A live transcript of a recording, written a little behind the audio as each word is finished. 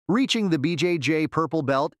Reaching the BJJ purple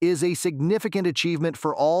belt is a significant achievement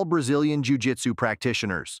for all Brazilian jiu-jitsu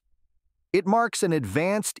practitioners. It marks an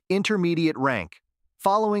advanced intermediate rank,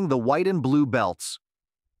 following the white and blue belts.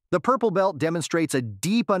 The purple belt demonstrates a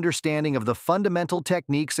deep understanding of the fundamental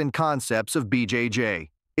techniques and concepts of BJJ.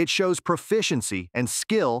 It shows proficiency and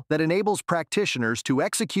skill that enables practitioners to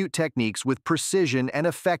execute techniques with precision and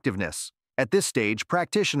effectiveness. At this stage,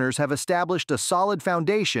 practitioners have established a solid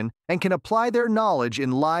foundation and can apply their knowledge in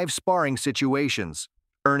live sparring situations.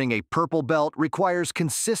 Earning a purple belt requires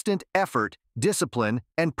consistent effort, discipline,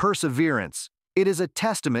 and perseverance. It is a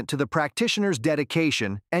testament to the practitioner's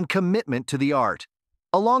dedication and commitment to the art.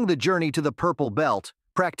 Along the journey to the purple belt,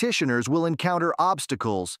 practitioners will encounter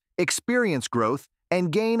obstacles, experience growth,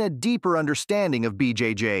 and gain a deeper understanding of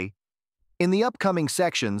BJJ. In the upcoming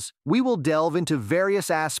sections, we will delve into various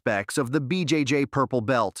aspects of the BJJ purple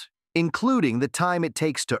belt, including the time it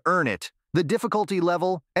takes to earn it, the difficulty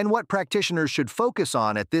level, and what practitioners should focus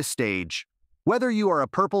on at this stage. Whether you are a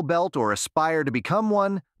purple belt or aspire to become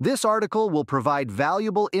one, this article will provide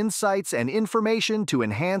valuable insights and information to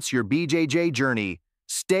enhance your BJJ journey.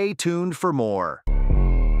 Stay tuned for more.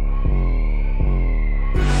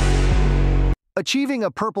 Achieving a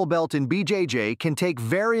purple belt in BJJ can take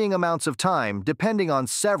varying amounts of time depending on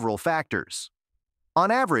several factors. On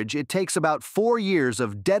average, it takes about 4 years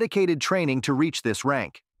of dedicated training to reach this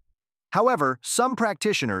rank. However, some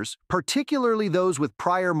practitioners, particularly those with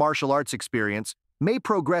prior martial arts experience, may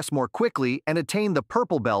progress more quickly and attain the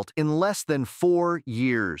purple belt in less than 4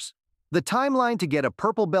 years. The timeline to get a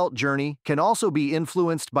purple belt journey can also be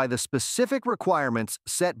influenced by the specific requirements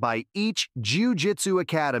set by each jiu-jitsu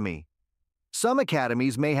academy. Some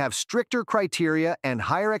academies may have stricter criteria and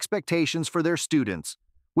higher expectations for their students,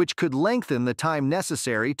 which could lengthen the time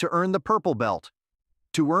necessary to earn the purple belt.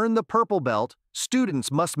 To earn the purple belt,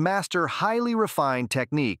 students must master highly refined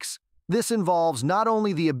techniques. This involves not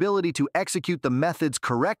only the ability to execute the methods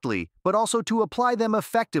correctly, but also to apply them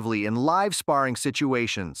effectively in live sparring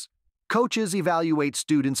situations. Coaches evaluate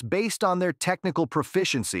students based on their technical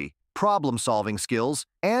proficiency, problem-solving skills,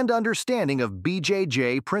 and understanding of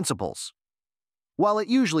BJJ principles. While it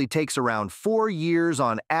usually takes around 4 years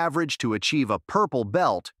on average to achieve a purple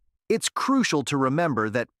belt, it's crucial to remember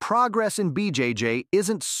that progress in BJJ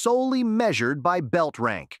isn't solely measured by belt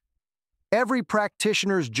rank. Every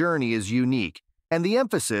practitioner's journey is unique, and the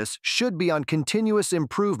emphasis should be on continuous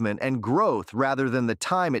improvement and growth rather than the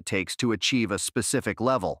time it takes to achieve a specific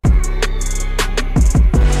level.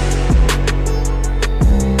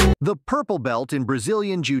 The purple belt in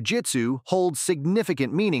Brazilian Jiu-Jitsu holds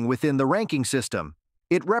significant meaning within the ranking system.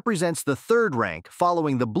 It represents the third rank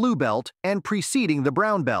following the blue belt and preceding the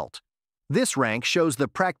brown belt. This rank shows the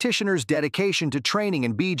practitioner's dedication to training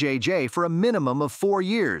in BJJ for a minimum of 4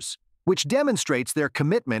 years, which demonstrates their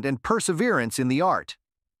commitment and perseverance in the art.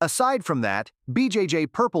 Aside from that,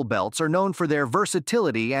 BJJ purple belts are known for their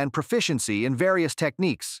versatility and proficiency in various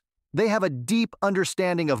techniques. They have a deep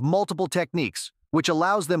understanding of multiple techniques, which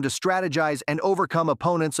allows them to strategize and overcome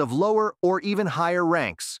opponents of lower or even higher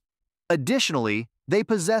ranks. Additionally, they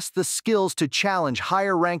possess the skills to challenge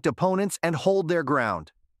higher-ranked opponents and hold their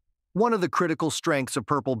ground. One of the critical strengths of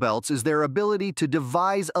purple belts is their ability to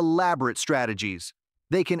devise elaborate strategies.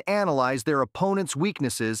 They can analyze their opponent's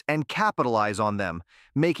weaknesses and capitalize on them,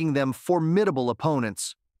 making them formidable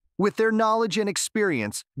opponents. With their knowledge and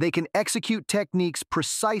experience, they can execute techniques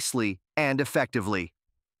precisely and effectively.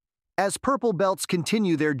 As purple belts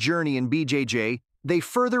continue their journey in BJJ, they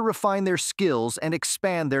further refine their skills and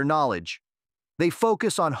expand their knowledge. They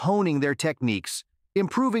focus on honing their techniques,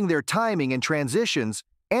 improving their timing and transitions,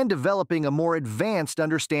 and developing a more advanced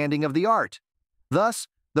understanding of the art. Thus,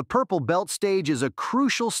 the purple belt stage is a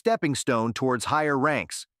crucial stepping stone towards higher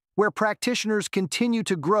ranks, where practitioners continue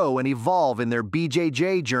to grow and evolve in their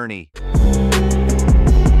BJJ journey.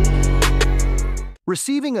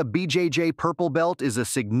 Receiving a BJJ purple belt is a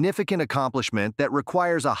significant accomplishment that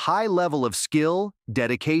requires a high level of skill,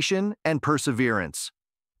 dedication, and perseverance.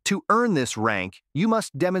 To earn this rank, you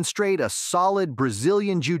must demonstrate a solid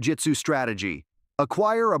Brazilian Jiu-Jitsu strategy,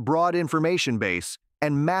 acquire a broad information base,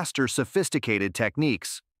 and master sophisticated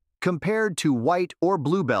techniques. Compared to white or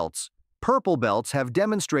blue belts, purple belts have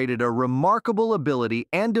demonstrated a remarkable ability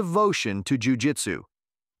and devotion to Jiu-Jitsu.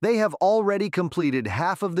 They have already completed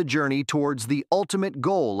half of the journey towards the ultimate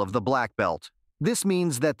goal of the black belt. This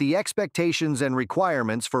means that the expectations and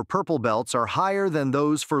requirements for purple belts are higher than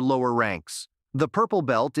those for lower ranks. The purple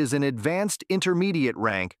belt is an advanced intermediate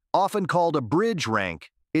rank, often called a bridge rank.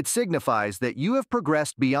 It signifies that you have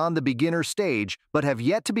progressed beyond the beginner stage but have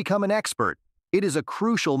yet to become an expert. It is a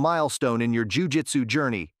crucial milestone in your jiu-jitsu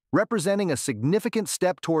journey, representing a significant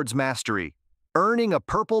step towards mastery. Earning a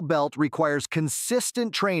purple belt requires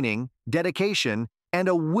consistent training, dedication, and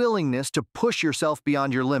a willingness to push yourself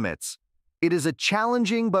beyond your limits. It is a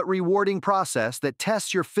challenging but rewarding process that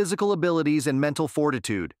tests your physical abilities and mental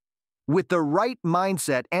fortitude. With the right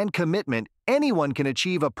mindset and commitment, anyone can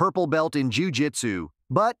achieve a purple belt in jiu-jitsu,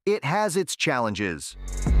 but it has its challenges.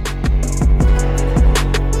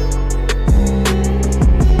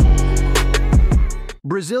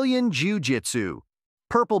 Brazilian Jiu-Jitsu.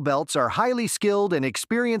 Purple belts are highly skilled and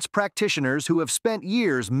experienced practitioners who have spent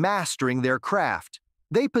years mastering their craft.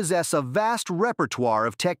 They possess a vast repertoire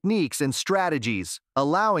of techniques and strategies,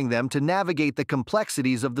 allowing them to navigate the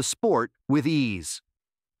complexities of the sport with ease.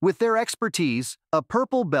 With their expertise, a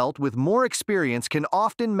purple belt with more experience can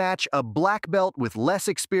often match a black belt with less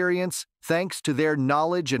experience thanks to their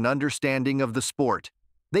knowledge and understanding of the sport.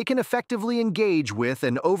 They can effectively engage with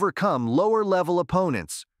and overcome lower-level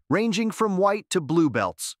opponents, ranging from white to blue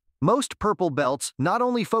belts. Most purple belts not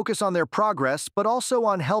only focus on their progress but also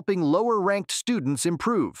on helping lower-ranked students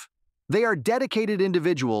improve. They are dedicated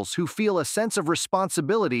individuals who feel a sense of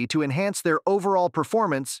responsibility to enhance their overall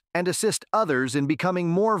performance and assist others in becoming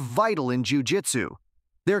more vital in jiu-jitsu.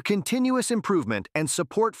 Their continuous improvement and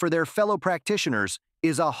support for their fellow practitioners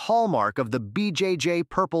is a hallmark of the BJJ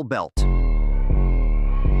purple belt.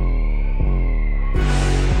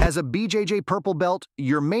 As a BJJ purple belt,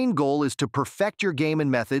 your main goal is to perfect your game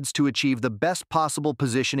and methods to achieve the best possible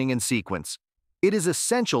positioning and sequence. It is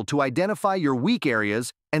essential to identify your weak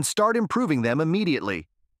areas and start improving them immediately.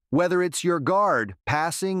 Whether it's your guard,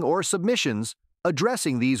 passing, or submissions,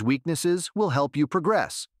 addressing these weaknesses will help you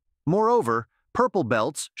progress. Moreover, purple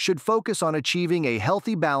belts should focus on achieving a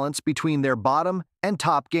healthy balance between their bottom and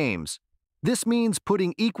top games. This means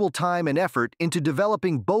putting equal time and effort into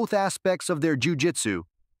developing both aspects of their jiu-jitsu.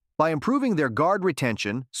 By improving their guard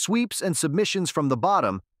retention, sweeps and submissions from the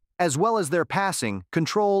bottom, as well as their passing,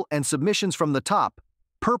 control, and submissions from the top,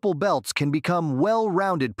 purple belts can become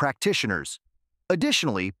well-rounded practitioners.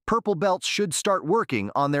 Additionally, purple belts should start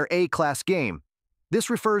working on their A-class game.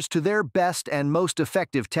 This refers to their best and most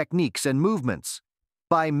effective techniques and movements.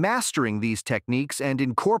 By mastering these techniques and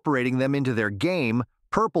incorporating them into their game,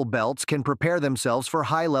 purple belts can prepare themselves for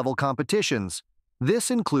high-level competitions.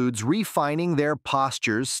 This includes refining their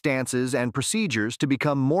postures, stances, and procedures to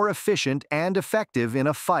become more efficient and effective in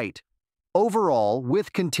a fight. Overall,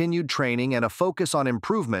 with continued training and a focus on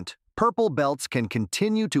improvement, purple belts can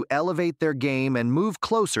continue to elevate their game and move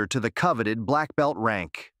closer to the coveted black belt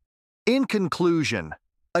rank. In conclusion,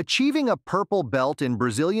 achieving a purple belt in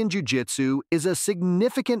Brazilian Jiu-Jitsu is a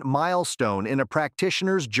significant milestone in a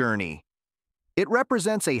practitioner's journey. It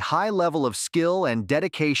represents a high level of skill and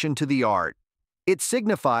dedication to the art. It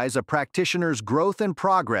signifies a practitioner's growth and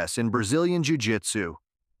progress in Brazilian Jiu-Jitsu.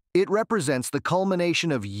 It represents the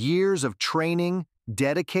culmination of years of training,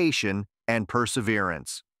 dedication, and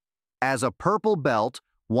perseverance. As a purple belt,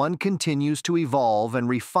 one continues to evolve and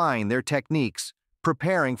refine their techniques,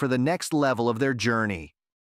 preparing for the next level of their journey.